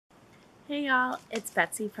Hey y'all, it's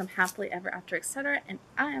Betsy from Happily Ever After Etc. and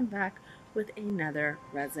I am back with another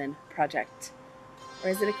resin project.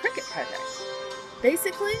 Or is it a Cricut project?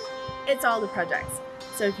 Basically, it's all the projects.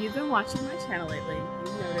 So if you've been watching my channel lately, you've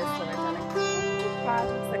noticed that I've done a couple of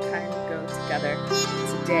projects that kind of go together.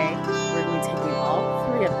 Today, we're going to be taking all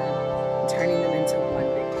three of them and turning them into one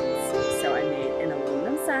big piece. So I made an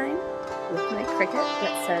aluminum sign with my Cricut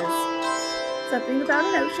that says something about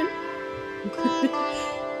an ocean.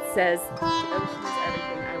 Says, the ocean is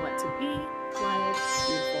everything I want to be, wild,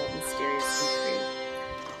 beautiful, mysterious, and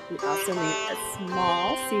free. We also made a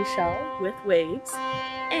small seashell with waves,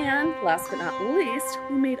 and last but not least,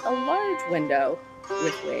 we made a large window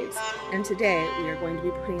with waves. And today, we are going to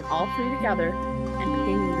be putting all three together and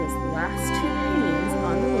painting those last two paintings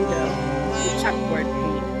on the window with chalkboard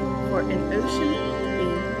paint for an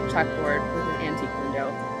ocean-themed chalkboard with an antique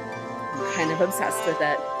window. I'm kind of obsessed with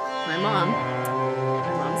it. My mom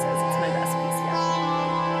says it's my best piece yet.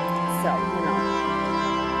 So, you know,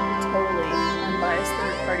 totally unbiased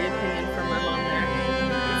third-party opinion from my mom there. In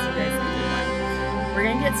case you guys need one. We're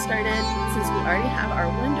gonna get started since we already have our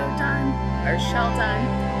window done, our shell done,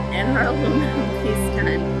 and our aluminum piece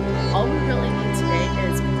done. All we really need today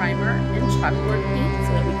is primer and chalkboard paint so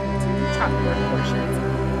that we can do the chalkboard portions,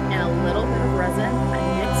 and a little bit of resin. I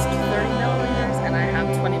mixed 30 milliliters and I have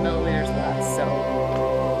 20 milliliters left, so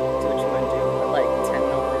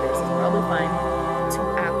probably fine, to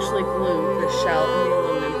actually glue the shell and the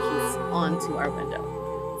aluminum piece onto our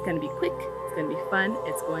window. It's going to be quick, it's going to be fun,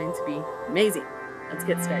 it's going to be amazing. Let's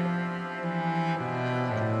get started.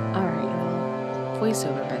 Alright,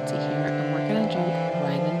 voiceover Betsy here, and we're going to jump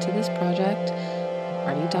right into this project. We've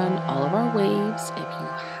already done all of our waves. If you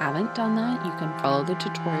haven't done that, you can follow the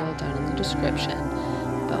tutorial down in the description.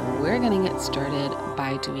 But we're going to get started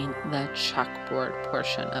by doing the chalkboard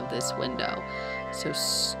portion of this window. So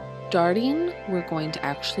starting, we're going to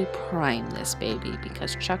actually prime this baby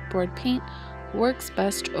because chalkboard paint works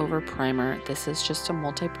best over primer. This is just a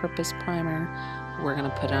multi-purpose primer. We're going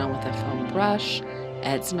to put it on with a foam brush.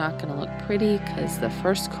 It's not going to look pretty because the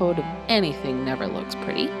first coat of anything never looks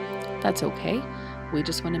pretty. That's okay. We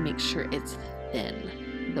just want to make sure it's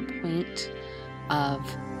thin. The point of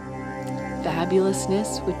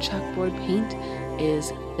fabulousness with chalkboard paint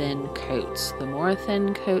is thin coats. The more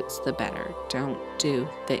thin coats, the better. Don't do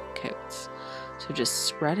thick coats. So just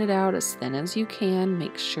spread it out as thin as you can.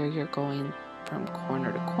 Make sure you're going from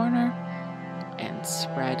corner to corner and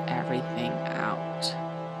spread everything out.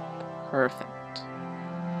 Perfect.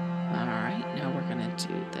 Alright, now we're going to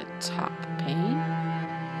do the top pane.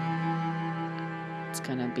 It's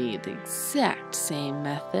going to be the exact same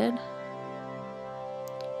method,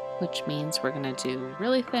 which means we're going to do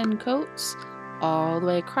really thin coats all the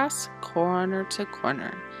way across, corner to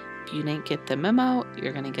corner. If you didn't get the memo,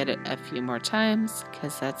 you're going to get it a few more times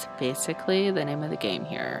because that's basically the name of the game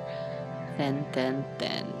here. Thin, thin,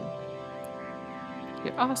 thin.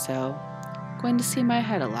 You're also going to see my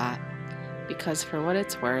head a lot because for what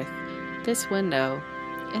it's worth, this window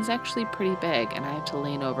is actually pretty big and I have to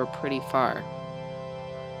lean over pretty far.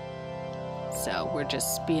 So we're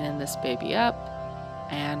just speeding this baby up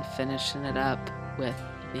and finishing it up with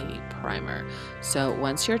the primer. So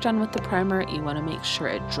once you're done with the primer, you want to make sure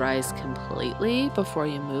it dries completely before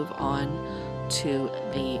you move on to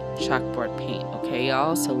the chalkboard paint. Okay,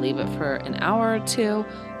 y'all? So leave it for an hour or two,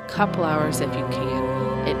 couple hours if you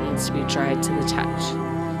can. It needs to be dried to the touch.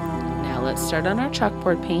 Now let's start on our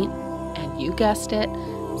chalkboard paint, and you guessed it,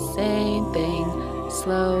 same thing,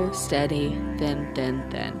 slow, steady, thin, thin,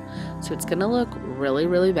 thin. So it's gonna look really,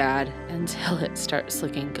 really bad until it starts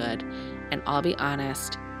looking good. And I'll be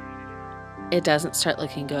honest, it doesn't start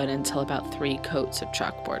looking good until about 3 coats of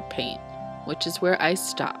chalkboard paint, which is where I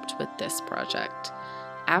stopped with this project.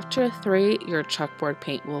 After 3, your chalkboard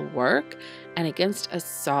paint will work, and against a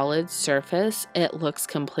solid surface, it looks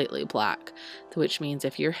completely black, which means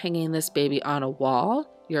if you're hanging this baby on a wall,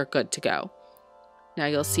 you're good to go. Now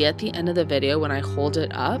you'll see at the end of the video when I hold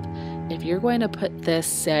it up, if you're going to put this,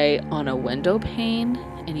 say, on a window pane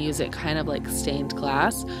and use it kind of like stained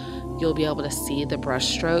glass, you'll be able to see the brush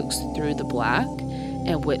strokes through the black,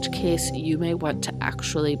 in which case you may want to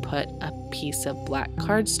actually put a piece of black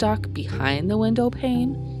cardstock behind the window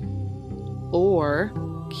pane, or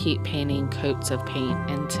keep painting coats of paint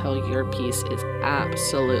until your piece is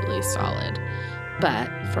absolutely solid. But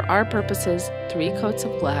for our purposes, 3 coats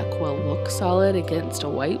of black will look solid against a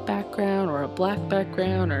white background or a black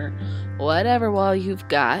background or whatever wall you've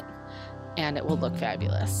got, and it will look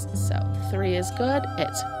fabulous. So 3 is good,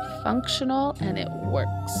 it's functional, and it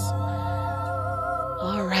works.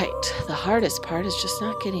 Alright, the hardest part is just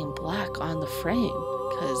not getting black on the frame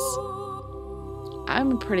because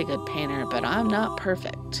I'm a pretty good painter, but I'm not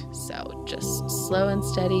perfect. So just slow and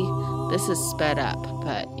steady. This is sped up,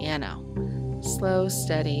 but you know, slow,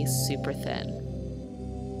 steady, super thin.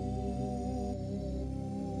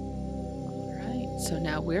 All right, so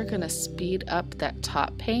now we're gonna speed up that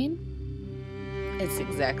top pane. It's the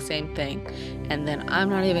exact same thing. And then I'm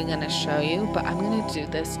not even gonna show you, but I'm gonna do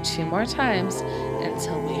this 2 more times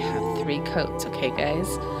until we have 3 coats, okay guys?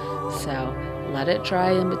 So let it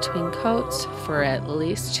dry in between coats for at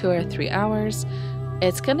least 2 or 3 hours.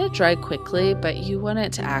 It's gonna dry quickly, but you want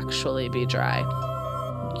it to actually be dry.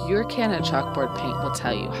 Your can of chalkboard paint will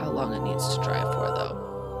tell you how long it needs to dry for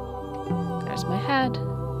though. There's my head.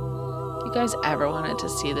 If you guys ever wanted to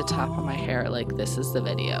see the top of my hair, like this is the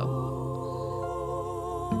video.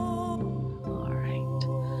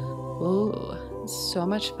 Ooh, so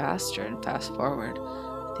much faster and fast forward.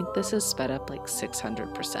 I think this is sped up like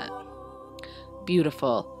 600%.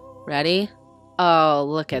 Beautiful. Ready? Oh,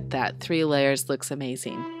 look at that. 3 layers looks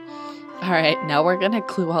amazing. All right, now we're gonna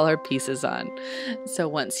glue all our pieces on. So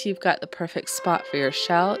once you've got the perfect spot for your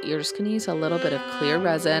shell, you're just gonna use a little bit of clear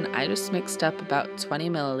resin. I just mixed up about 20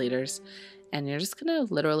 milliliters, and you're just gonna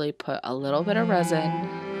literally put a little bit of resin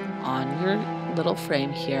on your little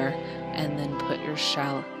frame here, and then put your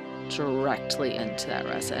shell directly into that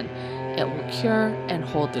resin. It will cure and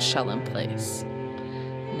hold the shell in place.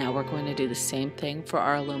 Now we're going to do the same thing for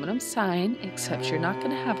our aluminum sign, except you're not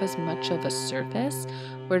going to have as much of a surface.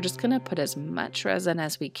 We're just going to put as much resin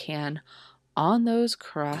as we can on those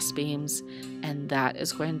cross beams, and that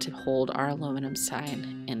is going to hold our aluminum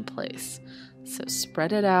sign in place. So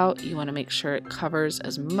spread it out. You want to make sure it covers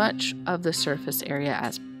as much of the surface area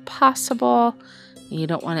as possible. You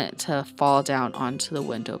don't want it to fall down onto the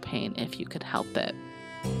window pane if you can help it.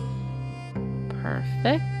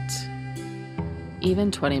 Perfect. Even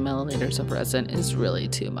 20 milliliters of resin is really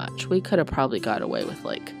too much. We could have probably got away with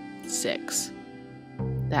like 6.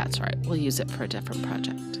 That's right, we'll use it for a different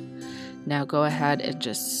project. Now go ahead and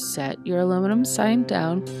just set your aluminum sign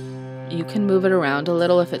down. You can move it around a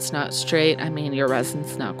little if it's not straight. I mean, your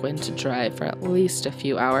resin's not going to dry for at least a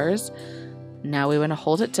few hours. Now we want to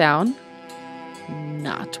hold it down.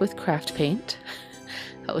 Not with craft paint.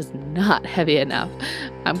 That was not heavy enough.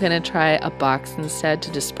 I'm gonna try a box instead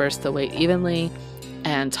to disperse the weight evenly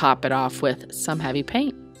and top it off with some heavy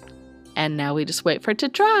paint. And now we just wait for it to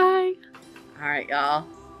dry. All right, y'all.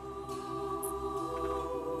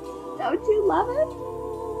 Don't you love it?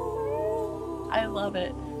 I love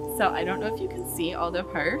it. So I don't know if you can see all the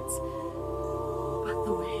parts, but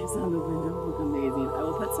the waves on the window look amazing. I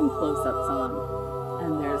will put some close-ups on.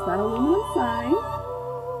 And there's that aluminum sign.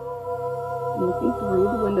 I'm looking through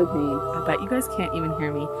the window pane. I bet you guys can't even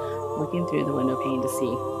hear me looking through the window pane to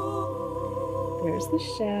see. There's the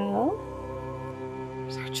shell.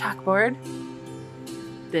 There's our chalkboard.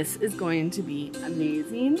 This is going to be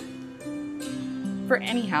amazing for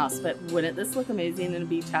any house, but wouldn't this look amazing in a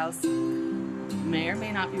beach house? May or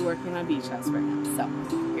may not be working on a beach house right now. So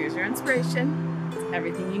here's your inspiration. It's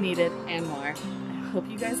everything you needed and more. I hope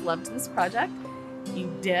you guys loved this project. If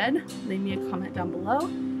you did, leave me a comment down below.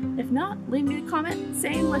 If not, leave me a comment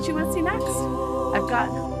saying what you want to see next. I've got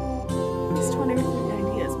at least 20 or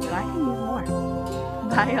 30 ideas, but I can use more.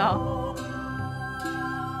 Bye, y'all.